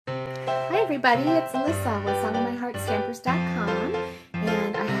everybody, it's Lyssa with SongOfMyHeartStampers.com,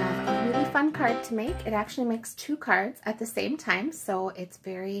 and I have a really fun card to make. It actually makes two cards at the same time, so it's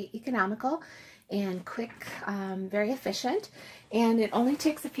very economical and quick, very efficient, and it only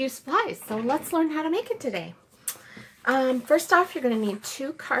takes a few supplies. So let's learn how to make it today. First off, you're going to need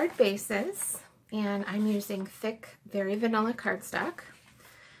two card bases, and I'm using thick, very vanilla cardstock.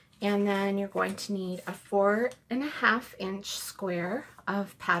 And then you're going to need a 4.5-inch square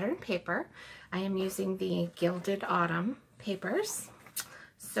of pattern paper. I am using the Gilded Autumn papers.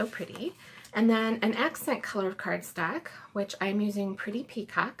 So pretty. And then an accent color cardstock, which I'm using Pretty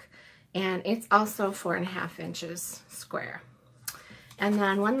Peacock, and it's also 4.5 inches square. And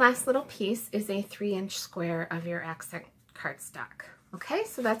then one last little piece is a 3-inch square of your accent cardstock. Okay,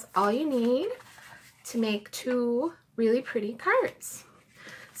 so that's all you need to make two really pretty cards.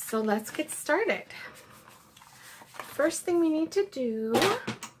 So let's get started. First thing we need to do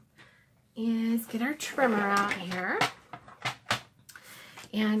is get our trimmer out here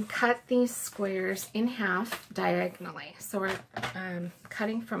and cut these squares in half diagonally. So we're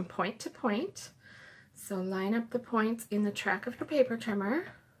cutting from point to point. So line up the points in the track of your paper trimmer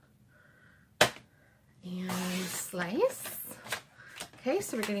and slice. Okay,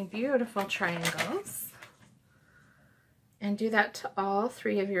 so we're getting beautiful triangles. And do that to all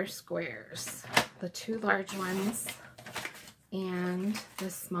three of your squares, the two large ones and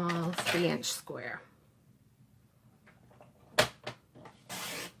the small 3-inch square.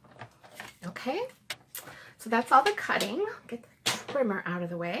 Okay, so that's all the cutting. Get the trimmer out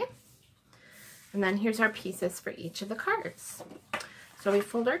of the way. And then here's our pieces for each of the cards. So we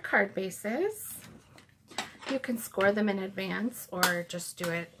fold our card bases. You can score them in advance or just do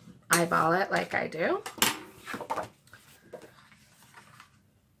it, eyeball it like I do.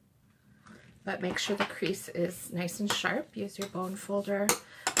 But make sure the crease is nice and sharp. Use your bone folder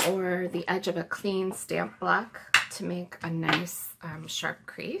or the edge of a clean stamp block to make a nice sharp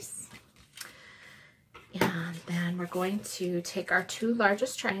crease. And then we're going to take our two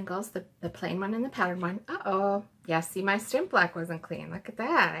largest triangles, the plain one and the pattern one. Uh-oh, yeah, see, my stamp block wasn't clean. Look at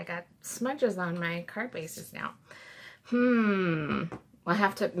that. I got smudges on my card bases now. We'll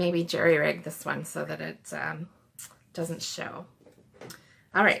have to maybe jerry-rig this one so that it doesn't show.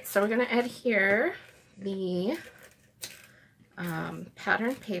 All right, so we're going to adhere the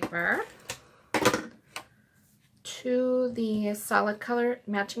pattern paper to the solid color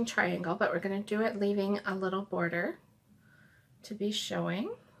matching triangle, but we're going to do it leaving a little border to be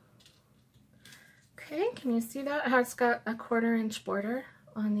showing. Okay, can you see that? How it's got a 1/4-inch border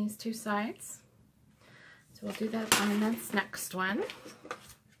on these two sides. So we'll do that on this next one.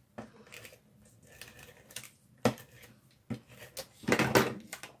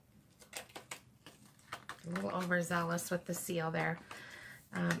 A little overzealous with the seal there.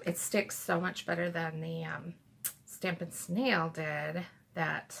 It sticks so much better than the Stampin' Snail did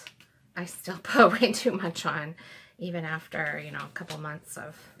that I still put way too much on even after, you know, a couple months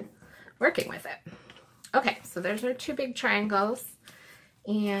of working with it. Okay, so there's our two big triangles,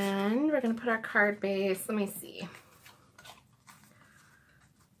 and we're going to put our card base. Let me see.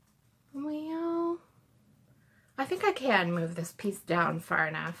 Well, I think I can move this piece down far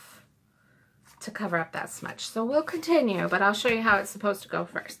enough to cover up that smudge. So we'll continue, but I'll show you how it's supposed to go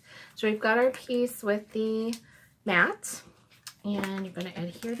first. So we've got our piece with the mat, and you're going to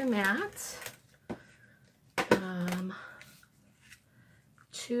adhere the mat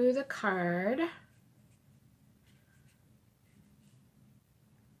to the card.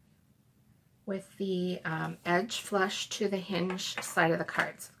 With the edge flush to the hinge side of the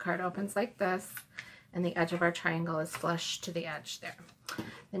card. So the card opens like this, and the edge of our triangle is flush to the edge there.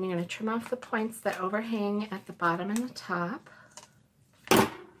 Then you're going to trim off the points that overhang at the bottom and the top.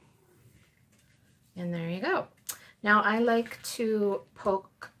 And there you go. Now I like to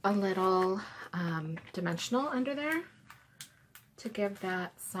poke a little dimensional under there to give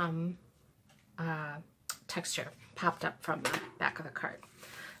that some texture popped up from the back of the card.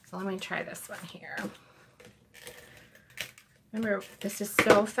 So let me try this one here. Remember, this is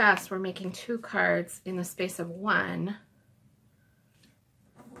so fast. We're making two cards in the space of one.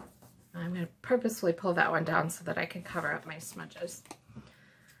 I'm going to purposefully pull that one down so that I can cover up my smudges.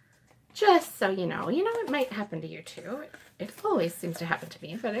 Just so you know. You know, it might happen to you too. It always seems to happen to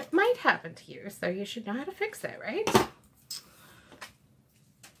me, but it might happen to you, so you should know how to fix it, right?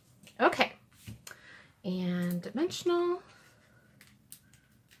 Okay. And dimensional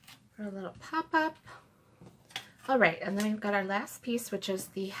for a little pop-up. All right, and then we've got our last piece, which is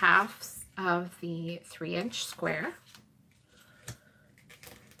the halves of the 3-inch square.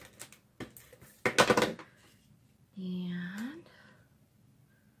 And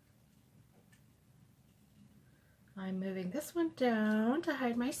I'm moving this one down to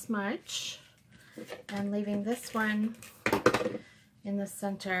hide my smudge and leaving this one in the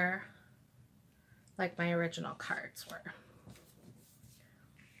center like my original cards were.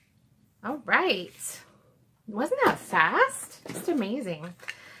 All right. Wasn't that fast? Just amazing.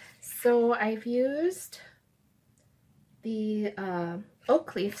 So I've used the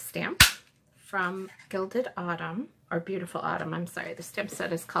oak leaf stamp from Gilded Autumn, or Beautiful Autumn. I'm sorry, the stamp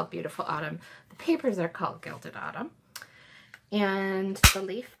set is called Beautiful Autumn. The papers are called Gilded Autumn. And the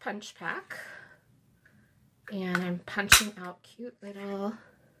leaf punch pack. And I'm punching out cute little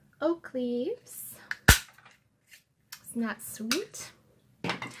oak leaves. Isn't that sweet?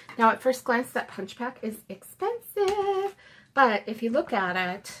 Now at first glance that punch pack is expensive, but if you look at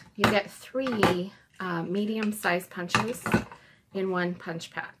it, you get 3 medium-sized punches in one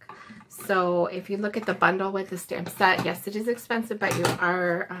punch pack. So if you look at the bundle with the stamp set, yes, it is expensive, but you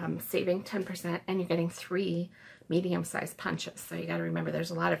are saving 10% and you're getting 3 medium-sized punches. So you got to remember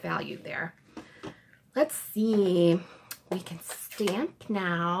there's a lot of value there. Let's see. We can stamp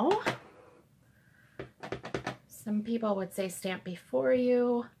now. Some people would say stamp before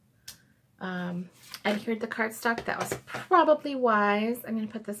you. Adhered the cardstock. That was probably wise. I'm going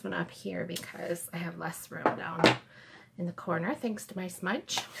to put this one up here because I have less room down in the corner thanks to my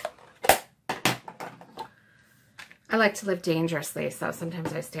smudge. I like to live dangerously, so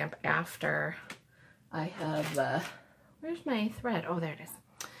sometimes I stamp after I have, where's my thread? Oh, there it is.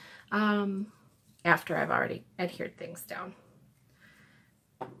 After I've already adhered things down.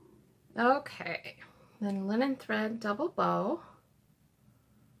 Okay, then linen thread double bow.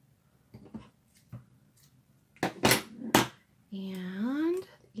 And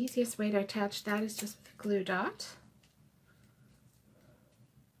the easiest way to attach that is just with a glue dot.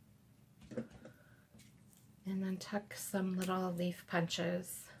 And then tuck some little leaf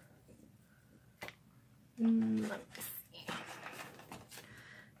punches. Let me see. I'm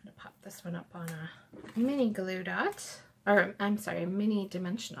going to pop this one up on a mini glue dot. Or, I'm sorry, a mini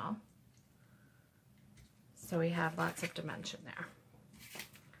dimensional. So we have lots of dimension there.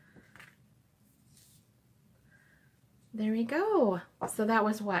 There we go. So that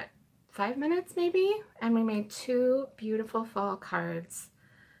was what, 5 minutes maybe? And we made 2 beautiful fall cards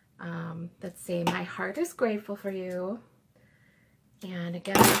that say, "My heart is grateful for you." And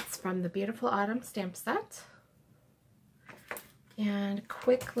again, it's from the Beautiful Autumn stamp set. And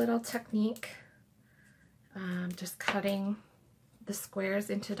quick little technique, just cutting the squares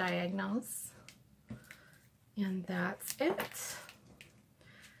into diagonals. And that's it.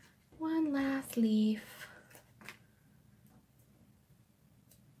 One last leaf.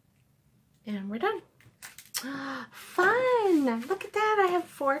 And we're done. Fun! Look at that. I have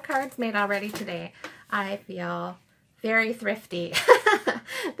 4 cards made already today. I feel very thrifty.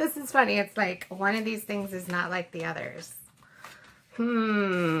 This is funny. It's like one of these things is not like the others.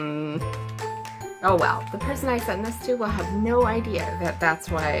 Oh well, the person I send this to will have no idea that that's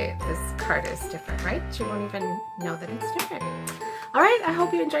why this card is different, right? She won't even know that it's different. All right, I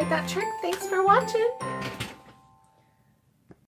hope you enjoyed that trick. Thanks for watching.